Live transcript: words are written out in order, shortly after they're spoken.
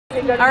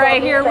All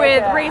right, here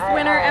with race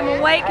winner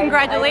Emma White.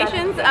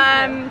 Congratulations.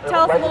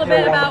 Tell us a little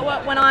bit about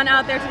what went on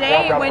out there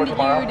today. When did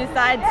you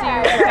decide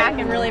to attack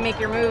and really make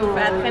your move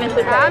at the finish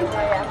line?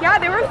 Yeah,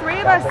 there were three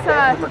of us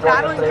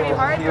battling pretty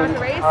hard throughout the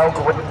race.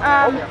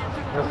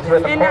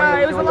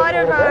 It was a lot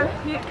of,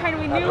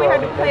 we knew we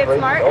had to play it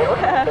smart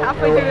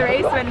halfway through the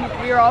race when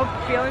we were all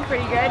feeling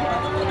pretty good.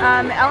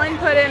 Ellen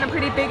put in a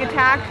pretty big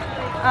attack,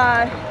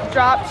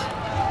 dropped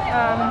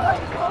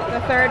the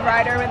third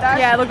rider with us.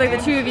 Yeah, it looked like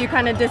the two of you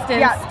kind of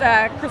distanced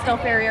Crystal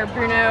Ferry or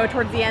Bruno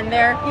towards the end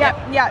there.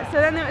 Yeah. So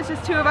then it was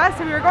just two of us,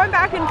 and we were going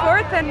back and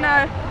forth, and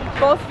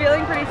both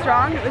feeling pretty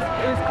strong. It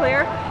was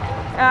clear.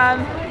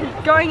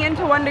 Going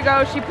into one to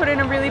go, she put in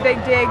a really big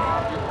dig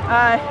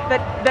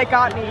that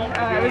got me.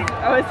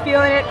 I was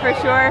feeling it for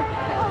sure.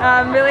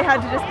 Really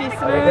had to just be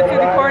smooth through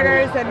the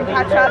corners and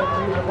catch up.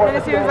 And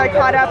as soon as I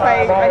caught up,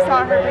 I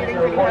saw her breathing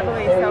pretty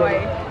heavily, so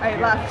I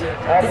left.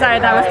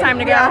 Decided that was time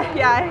to go?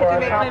 Yeah, I had to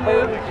make my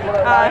move,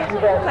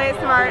 play it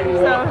smart.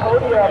 So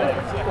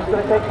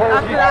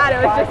after that, it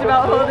was just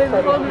about holding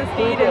the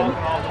speed and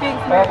being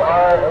smart.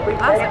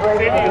 Awesome.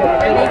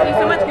 Thank you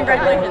so much.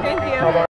 Congratulations. Thank you.